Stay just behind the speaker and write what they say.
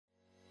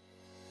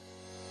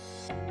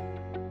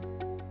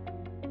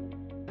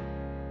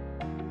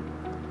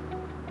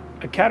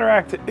A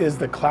cataract is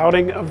the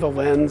clouding of the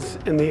lens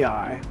in the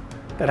eye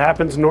that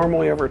happens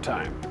normally over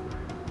time.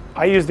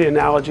 I use the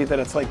analogy that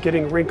it's like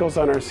getting wrinkles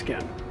on our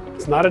skin.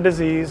 It's not a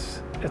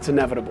disease, it's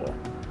inevitable.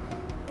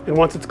 And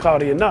once it's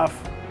cloudy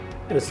enough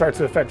and it starts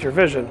to affect your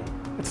vision,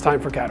 it's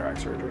time for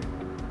cataract surgery.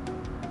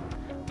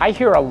 I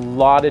hear a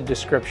lot of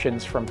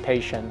descriptions from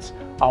patients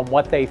on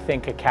what they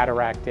think a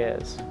cataract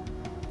is.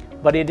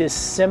 But it is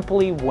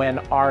simply when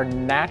our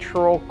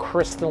natural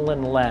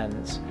crystalline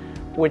lens,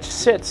 which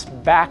sits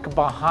back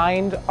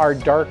behind our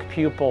dark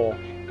pupil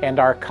and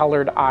our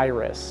colored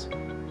iris,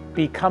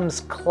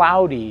 becomes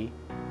cloudy,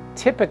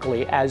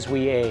 typically as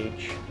we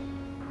age.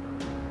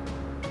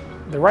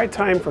 The right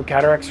time for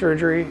cataract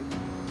surgery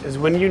is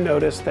when you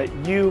notice that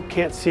you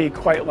can't see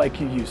quite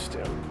like you used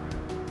to.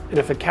 And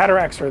if the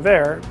cataracts are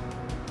there,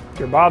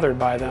 you're bothered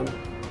by them,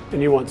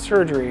 and you want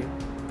surgery,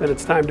 then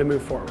it's time to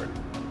move forward.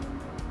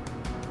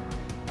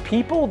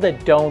 People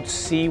that don't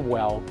see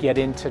well get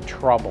into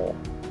trouble.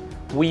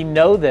 We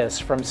know this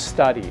from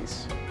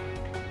studies.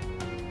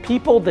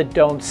 People that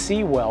don't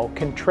see well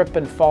can trip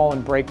and fall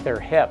and break their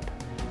hip.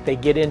 They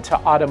get into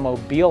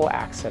automobile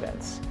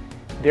accidents.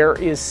 There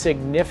is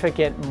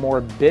significant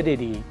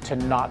morbidity to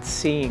not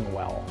seeing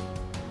well.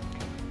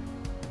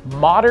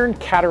 Modern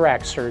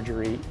cataract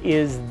surgery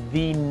is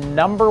the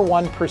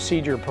 #1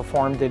 procedure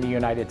performed in the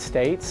United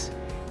States,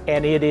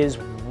 and it is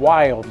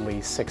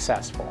wildly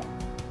successful.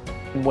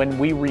 When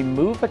we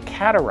remove a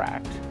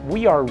cataract,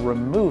 we are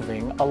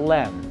removing a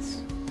lens.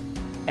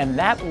 And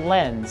that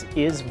lens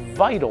is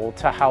vital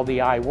to how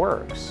the eye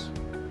works.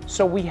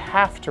 So we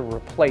have to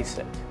replace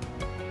it.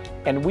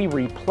 And we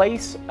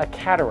replace a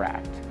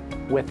cataract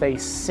with a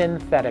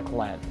synthetic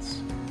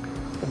lens.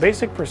 The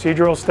basic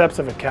procedural steps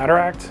of a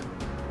cataract,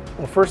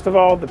 well, first of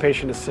all, the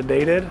patient is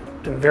sedated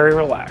and very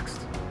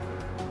relaxed.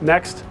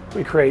 Next,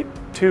 we create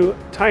 2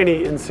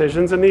 tiny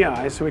incisions in the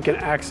eye so we can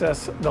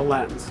access the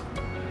lens.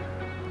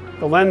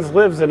 The lens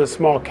lives in a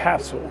small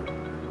capsule.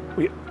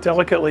 We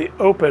delicately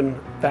open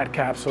that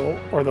capsule,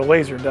 or the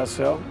laser does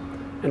so,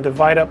 and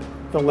divide up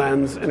the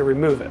lens and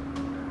remove it.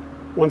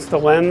 Once the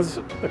lens,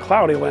 the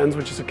cloudy lens,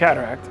 which is a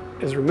cataract,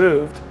 is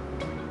removed,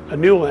 a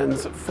new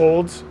lens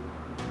folds,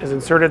 is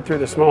inserted through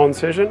the small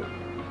incision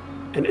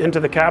and into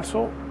the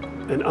capsule,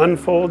 and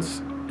unfolds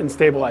and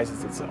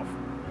stabilizes itself.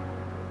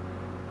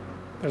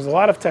 There's a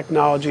lot of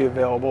technology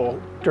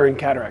available during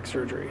cataract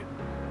surgery,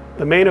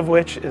 the main of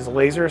which is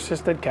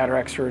laser-assisted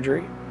cataract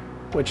surgery,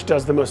 which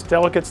does the most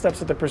delicate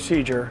steps of the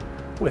procedure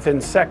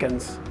within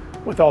seconds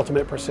with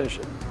ultimate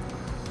precision.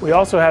 We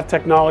also have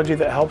technology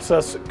that helps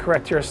us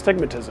correct your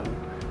astigmatism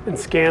and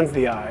scans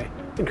the eye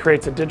and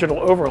creates a digital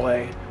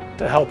overlay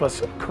to help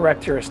us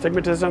correct your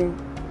astigmatism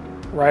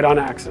right on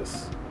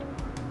axis.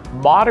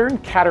 Modern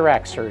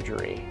cataract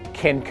surgery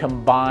can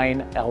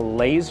combine a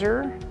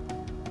laser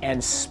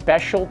and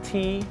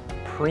specialty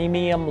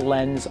premium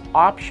lens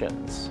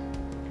options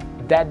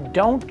that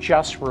don't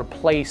just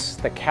replace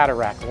the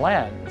cataract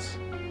lens,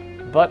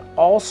 but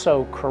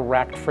also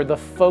correct for the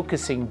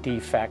focusing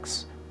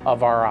defects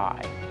of our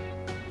eye.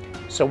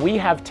 So we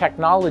have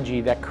technology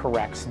that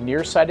corrects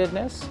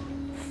nearsightedness,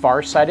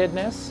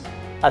 farsightedness,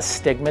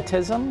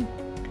 astigmatism.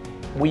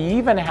 We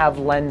even have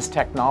lens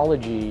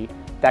technology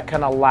that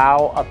can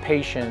allow a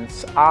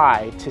patient's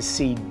eye to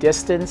see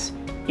distance,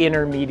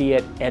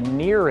 intermediate, and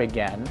near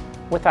again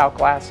without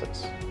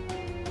glasses.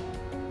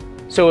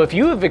 So if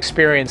you have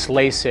experienced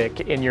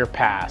LASIK in your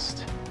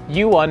past,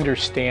 you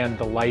understand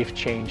the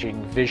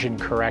life-changing vision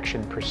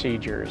correction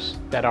procedures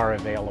that are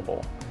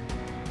available.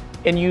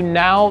 And you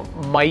now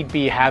might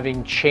be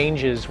having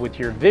changes with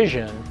your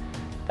vision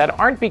that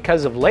aren't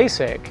because of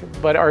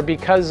LASIK, but are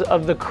because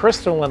of the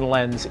crystalline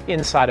lens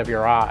inside of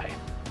your eye.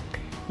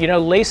 You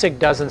know, LASIK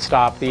doesn't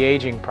stop the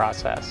aging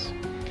process.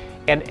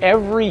 And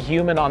every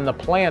human on the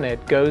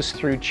planet goes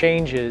through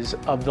changes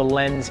of the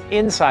lens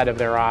inside of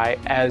their eye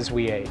as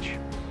we age.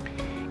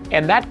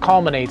 And that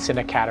culminates in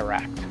a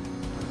cataract.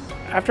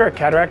 After a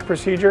cataract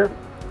procedure,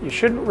 you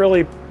shouldn't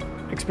really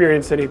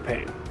experience any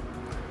pain.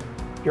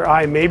 Your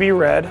eye may be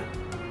red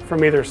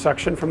from either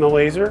suction from the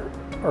laser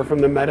or from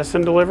the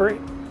medicine delivery.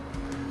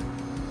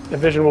 The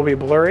vision will be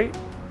blurry,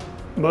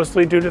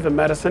 mostly due to the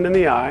medicine in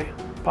the eye,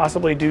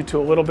 possibly due to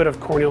a little bit of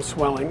corneal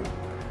swelling.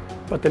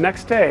 But the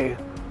next day,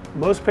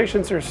 most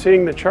patients are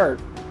seeing the chart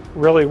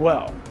really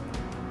well,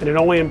 and it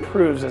only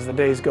improves as the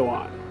days go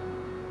on.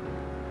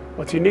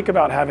 What's unique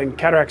about having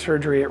cataract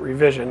surgery at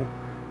Revision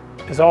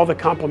is all the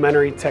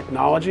complementary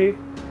technology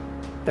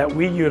that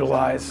we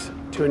utilize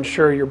to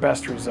ensure your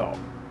best result.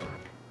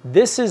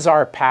 This is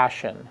our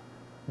passion.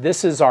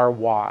 This is our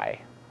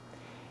why.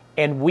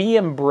 And we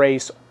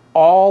embrace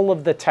all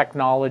of the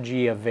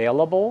technology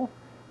available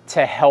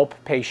to help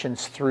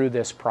patients through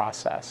this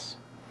process.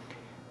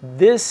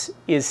 This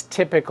is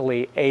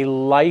typically a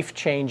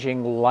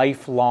life-changing,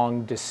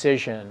 lifelong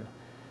decision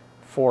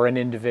for an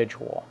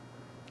individual.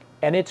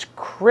 And it's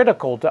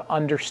critical to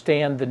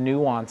understand the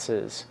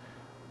nuances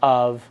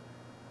of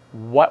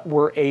what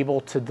we're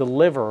able to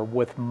deliver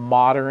with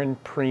modern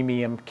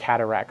premium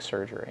cataract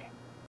surgery.